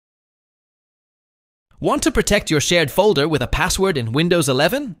Want to protect your shared folder with a password in Windows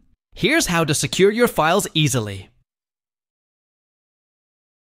 11? Here's how to secure your files easily.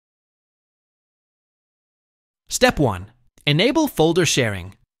 Step 1. Enable folder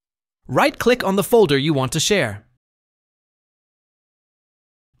sharing. Right-click on the folder you want to share.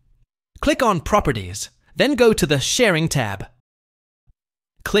 Click on Properties, then go to the Sharing tab.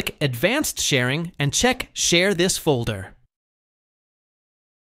 Click Advanced Sharing and check Share this folder.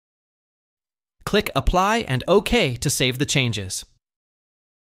 Click Apply and OK to save the changes.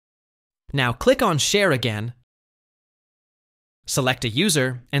 Now click on Share again, select a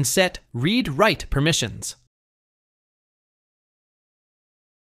user, and set Read-Write permissions.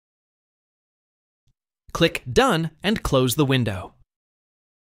 Click Done and close the window.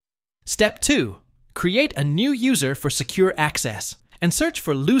 Step 2. Create a new user for secure access and search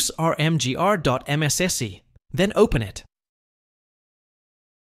for loosermgr.msse, then open it.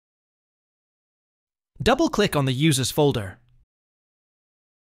 Double-click on the user's folder.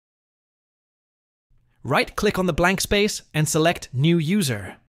 Right-click on the blank space and select New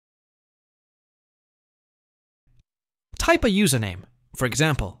User. Type a username, for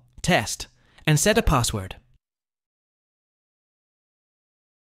example, test, and set a password.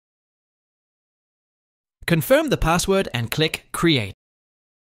 Confirm the password and click Create.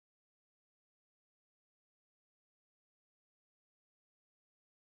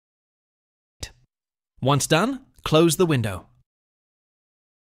 Once done, close the window.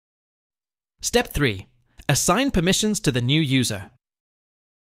 Step 3. Assign permissions to the new user.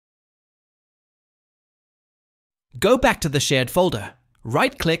 Go back to the shared folder,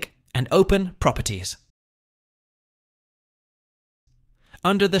 right-click, and open Properties.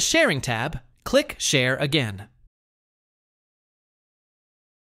 Under the Sharing tab, click Share again.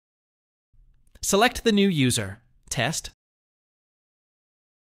 Select the new user, Test.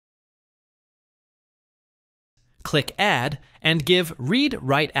 Click Add and give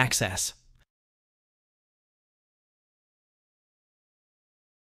Read-Write access.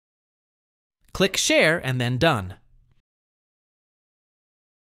 Click Share and then Done.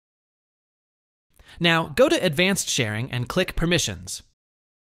 Now go to Advanced Sharing and click Permissions.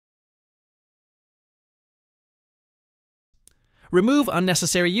 Remove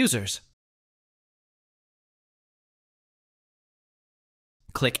unnecessary users.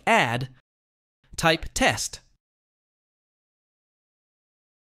 Click Add, type Test.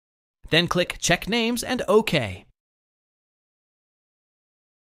 Then click Check Names and OK.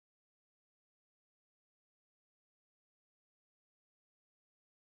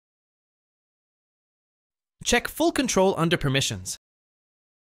 Check Full Control under Permissions.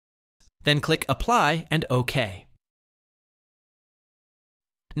 Then click Apply and OK.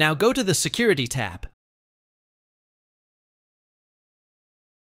 Now go to the Security tab.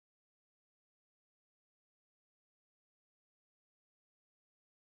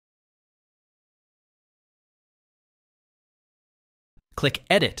 Click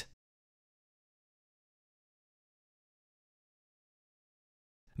Edit.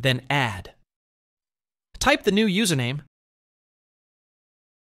 Then Add. Type the new username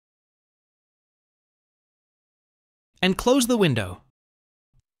and close the window.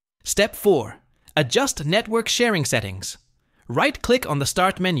 Step 4. Adjust network sharing settings. Right-click on the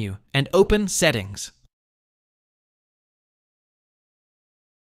Start menu and open Settings.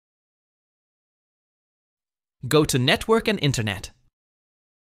 Go to Network and Internet.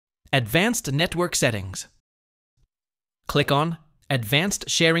 Advanced Network Settings. Click on Advanced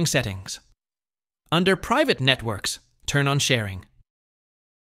Sharing Settings. Under Private Networks, turn on Sharing.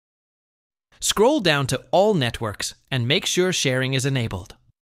 Scroll down to All Networks and make sure sharing is enabled.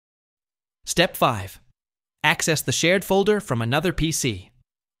 Step 5. Access the shared folder from another PC.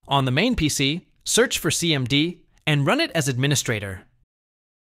 On the main PC, search for CMD and run it as administrator.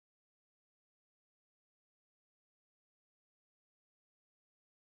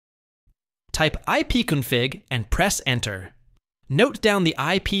 Type ipconfig and press Enter. Note down the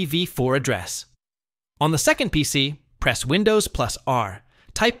IPv4 address. On the second PC, press Windows plus R.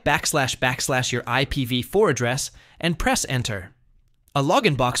 Type / your IPv4 address and press Enter. A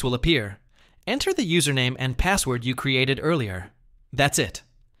login box will appear. Enter the username and password you created earlier. That's it.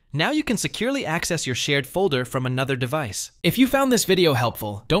 Now you can securely access your shared folder from another device. If you found this video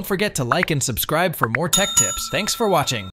helpful, don't forget to like and subscribe for more tech tips. Thanks for watching.